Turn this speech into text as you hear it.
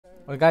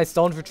Well, guys,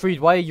 don't retreat.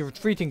 Why are you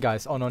retreating,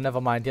 guys? Oh no,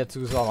 never mind. Jetzt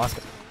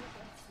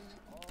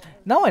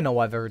now I know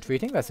why they're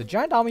retreating. There's a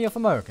giant army of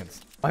Americans.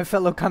 My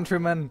fellow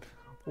countrymen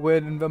were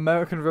in the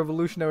American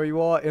Revolutionary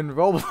War in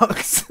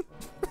Roblox.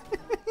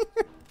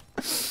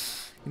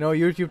 You know,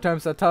 YouTube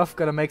times are tough.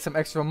 Gotta make some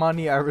extra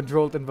money. I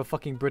enrolled in the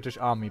fucking British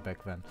Army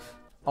back then.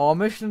 Our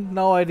mission?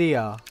 No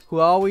idea. Who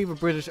are we? The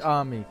British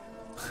Army.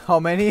 How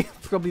many?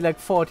 Probably like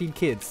 14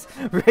 kids.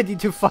 Ready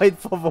to fight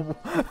for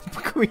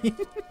the Queen.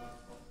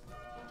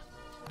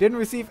 Didn't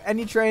receive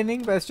any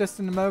training. There's just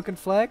an American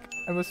flag.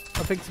 And was, I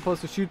think, supposed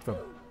to shoot them.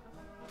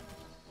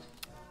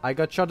 I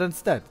got shot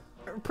instead.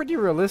 Pretty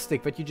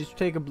realistic that you just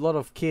take a lot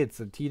of kids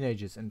and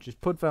teenagers and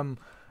just put them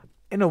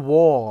in a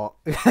war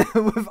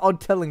without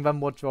telling them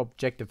what your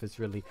objective is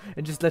really.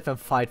 And just let them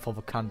fight for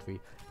the country.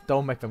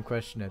 Don't make them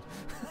question it.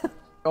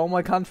 Oh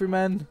my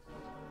countrymen.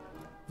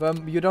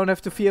 You don't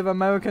have to fear the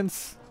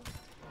Americans.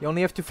 You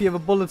only have to fear the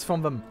bullets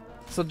from them.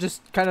 So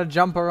just kind of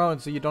jump around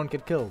so you don't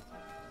get killed.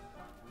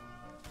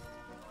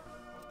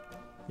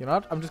 You know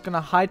what? I'm just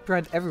gonna hide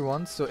behind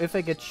everyone. So if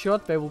I get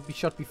shot, they will be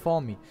shot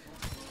before me.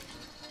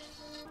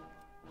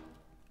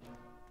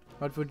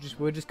 But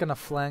we're just gonna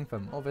flank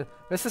them. Oh,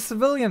 there's a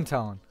civilian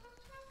town.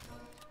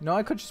 You know,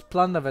 I could just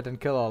plunder that and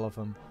kill all of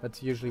them.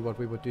 That's usually what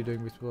we would do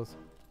doing this wars.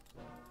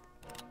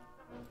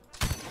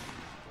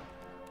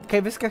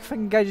 Okay, this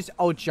fucking guy just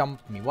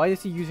out-jumped me. Why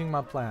is he using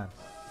my plan?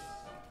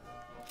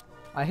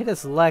 I hit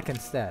his leg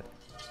instead.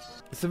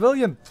 A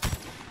civilian!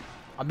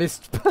 I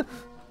missed.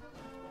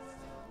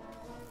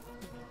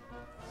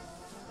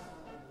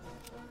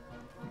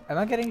 Am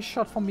I getting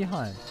shot from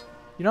behind?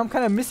 You know, I'm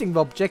kind of missing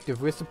the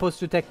objective. We're supposed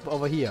to attack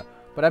over here.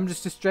 But I'm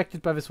just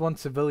distracted by this one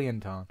civilian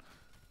town.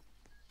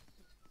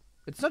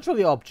 It's not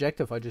really our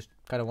objective. I just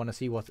kind of want to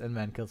see what's in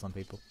there and kill some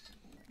people.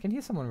 I can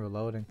hear someone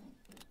reloading.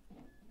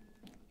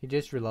 He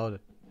just reloaded.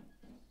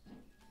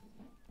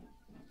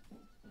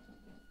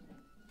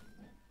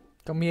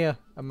 Come here,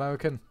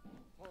 American.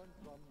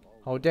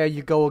 How dare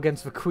you go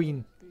against the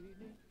Queen?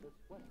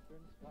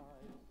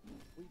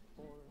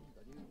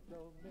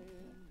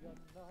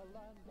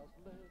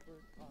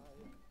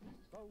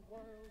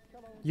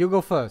 You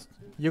go first.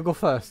 You go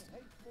first.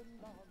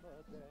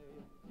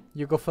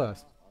 You go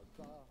first.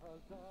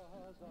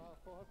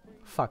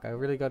 Fuck, I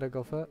really gotta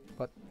go first?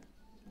 What?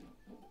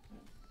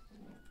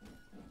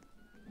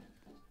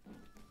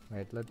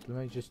 Wait, let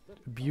me just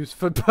abuse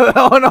football.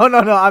 Oh no, no,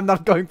 no, I'm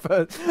not going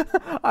first.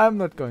 I'm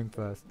not going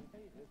first.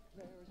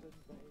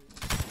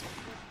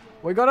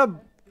 We got him.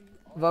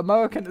 The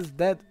American is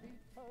dead.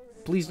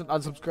 Please don't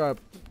unsubscribe.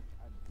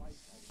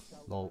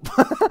 Lol.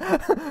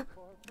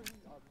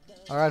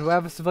 Alright, where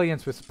are the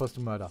civilians we're supposed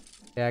to murder?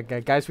 Yeah,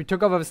 guys, we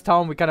took over this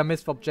town. We kind of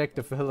missed the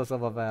objective. The hill is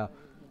over there.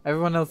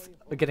 Everyone else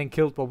are getting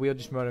killed, but we are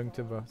just murdering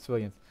to the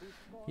civilians.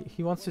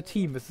 He wants to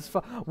team. This is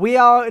fun. We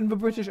are in the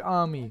British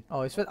Army.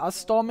 Oh, is that us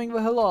storming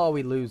the hill or are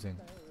we losing?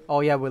 Oh,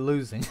 yeah, we're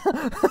losing.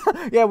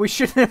 Yeah, we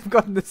shouldn't have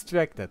gotten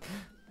distracted.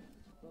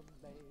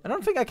 I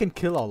don't think I can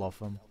kill all of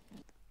them.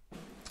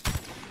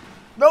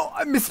 No,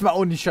 I missed my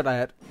only shot I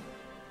had.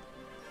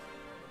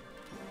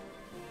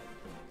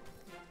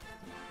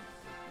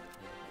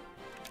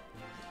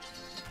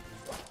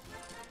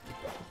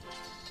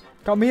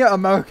 Come here,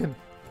 American.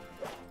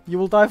 You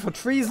will die for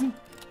treason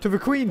to the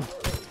Queen.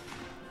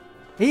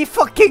 He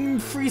fucking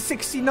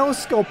 360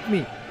 no-scoped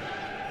me.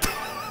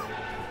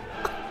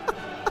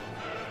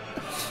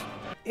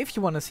 If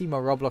you want to see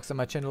more Roblox on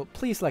my channel,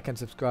 please like and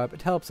subscribe.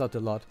 It helps out a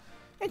lot.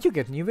 And you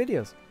get new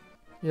videos.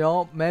 You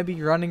know,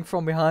 maybe running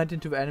from behind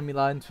into the enemy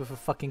lines with a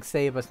fucking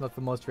saber is not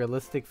the most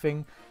realistic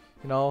thing.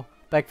 You know,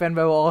 back then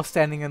we were all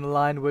standing in a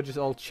line, we're just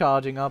all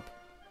charging up.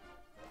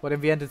 But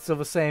in the end it's still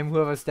the same,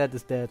 whoever's dead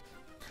is dead.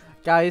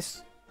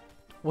 Guys,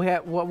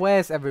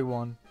 where's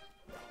everyone?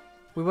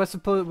 We're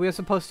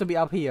supposed to be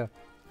up here.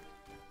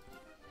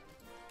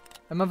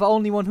 Am I the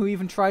only one who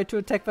even tried to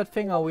attack that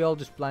thing, or are we all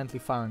just blindly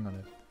firing on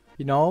it?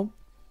 You know,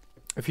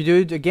 if you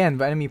do it again,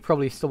 the enemy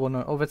probably still will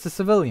know. Oh, that's a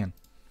civilian.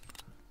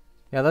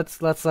 Yeah,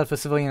 let's let the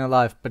civilian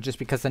alive, but just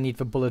because I need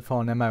the bullet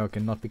for an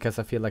American, not because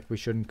I feel like we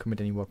shouldn't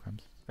commit any war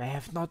crimes. They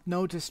have not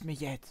noticed me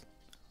yet.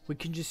 We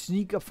can just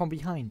sneak up from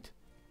behind.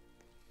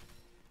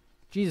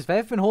 Jesus, they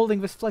have been holding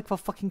this flag for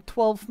fucking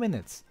 12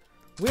 minutes.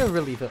 We're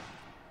really the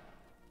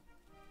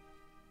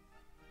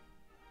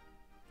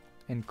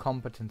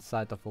incompetent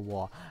side of the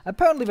war.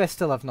 Apparently they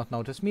still have not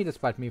noticed me,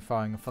 despite me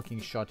firing a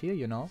fucking shot here,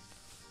 you know.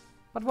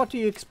 But what do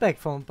you expect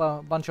from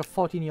a bunch of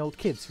 14-year-old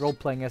kids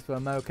role-playing as the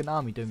American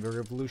army during the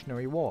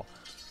Revolutionary War?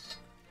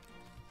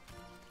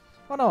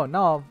 Oh no,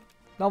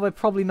 now they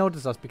probably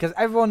notice us, because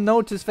everyone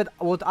noticed that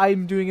what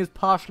I'm doing is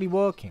partially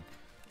working.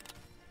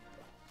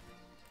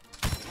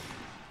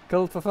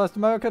 Killed the first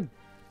American.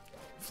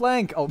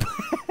 Flank. Oh.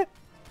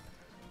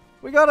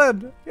 We got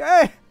it.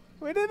 Yay.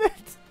 We did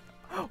it.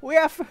 We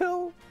have a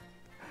hill.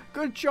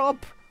 Good job.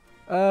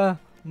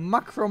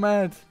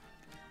 Macromed.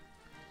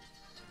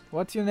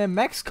 What's your name?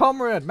 Max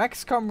Comrade.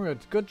 Max Comrade.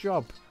 Good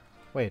job.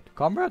 Wait,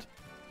 Comrade?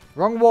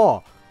 Wrong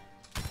war.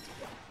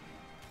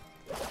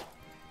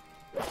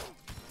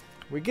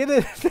 We get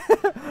it.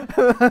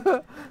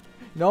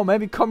 No,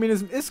 maybe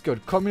communism is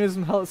good.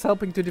 Communism is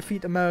helping to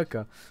defeat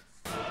America.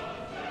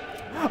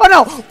 Oh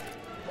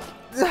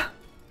no!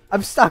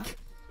 I'm stuck.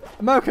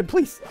 American,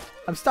 please.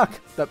 I'm stuck.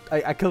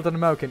 I killed an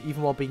American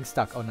even while being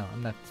stuck. Oh no,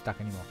 I'm not stuck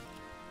anymore.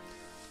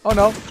 Oh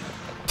no.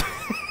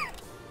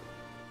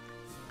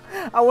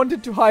 I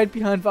wanted to hide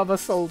behind the other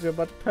soldier,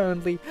 but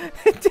apparently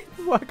it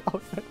didn't work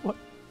out that well.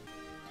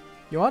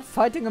 You know what?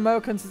 Fighting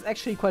Americans is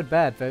actually quite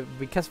bad,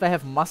 because they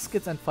have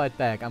muskets and fight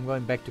back. I'm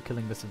going back to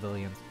killing the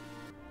civilians.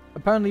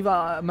 Apparently the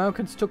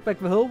Americans took back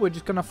the hill. We're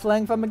just gonna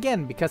flank them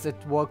again, because it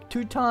worked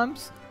 2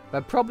 times. They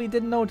probably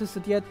didn't notice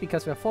it yet,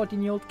 because we're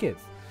 14-year-old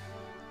kids.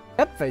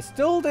 Yep, they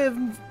still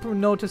didn't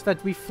notice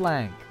that we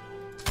flank.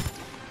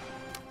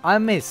 I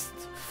missed.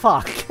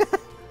 Fuck.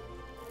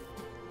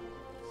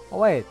 Oh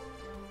wait.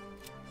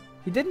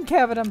 He didn't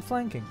care that I'm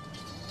flanking.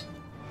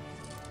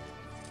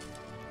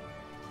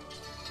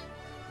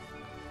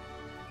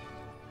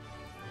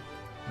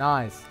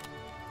 Nice.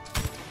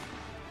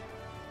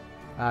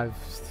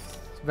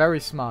 Very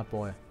smart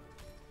boy.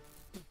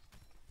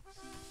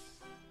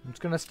 I'm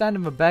just gonna stand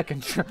in the back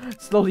and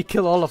slowly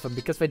kill all of them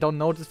because they don't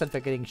notice that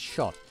they're getting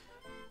shot.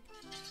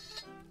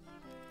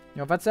 You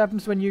know, that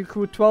happens when you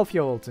recruit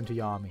 12-year-olds into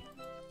your army.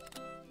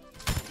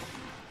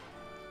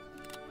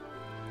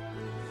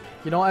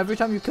 You know, every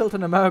time you killed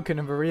an American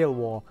in the real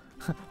war,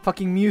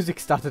 fucking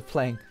music started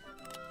playing.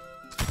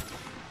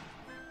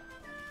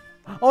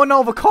 Oh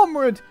no, the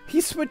comrade! He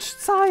switched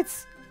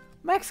sides!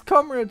 Max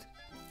comrade!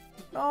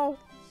 No!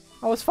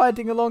 I was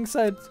fighting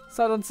alongside,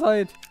 side on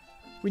side.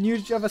 We knew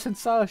each other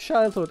since our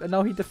childhood, and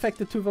now he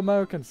defected to the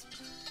Americans.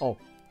 Oh.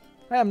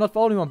 Hey, I'm not the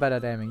only one bad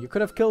at aiming. You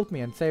could have killed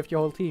me and saved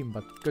your whole team,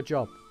 but good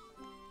job.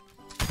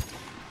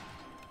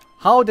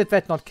 How did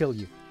that not kill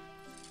you?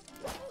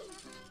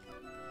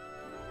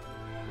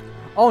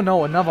 Oh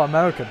no, another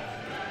American.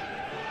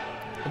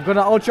 I'm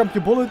gonna outjump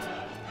your bullet.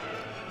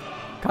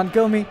 Can't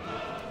kill me.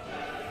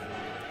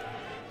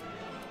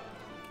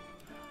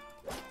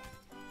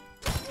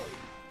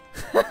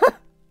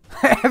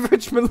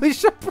 Average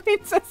militia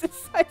princess is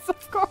size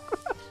of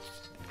cockroach.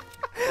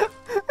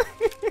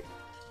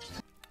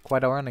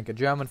 Quite ironic, a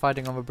German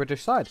fighting on the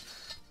British side.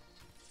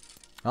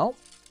 No,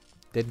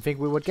 didn't think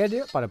we would get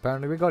here, but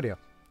apparently we got here.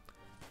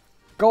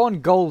 Go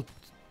on gold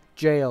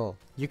jail.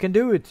 You can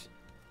do it.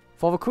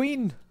 For the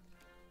Queen.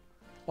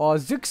 Or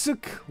Zuk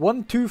Zuk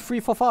 1, 2, 3,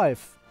 4,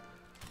 5.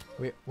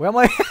 Wait, where am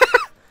I?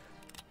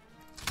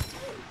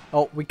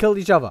 Oh, we killed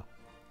each other.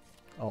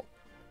 Oh.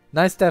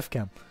 Nice death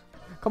cam.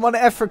 Come on,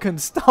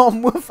 Africans,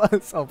 storm with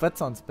us. Oh, that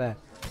sounds bad.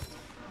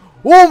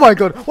 Oh my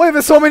god, why are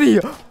there so many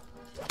here?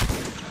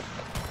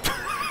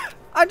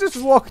 I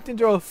just walked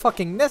into a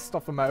fucking nest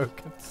of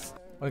Americans.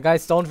 Well,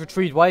 guys, don't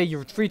retreat. Why are you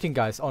retreating,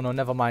 guys? Oh no,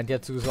 never mind.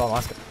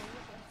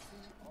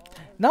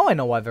 Now I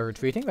know why they're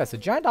retreating. There's a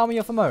giant army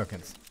of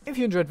Americans. If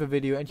you enjoyed the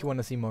video and you want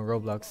to see more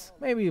Roblox,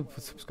 maybe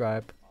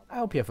subscribe. I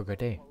hope you have a good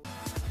day.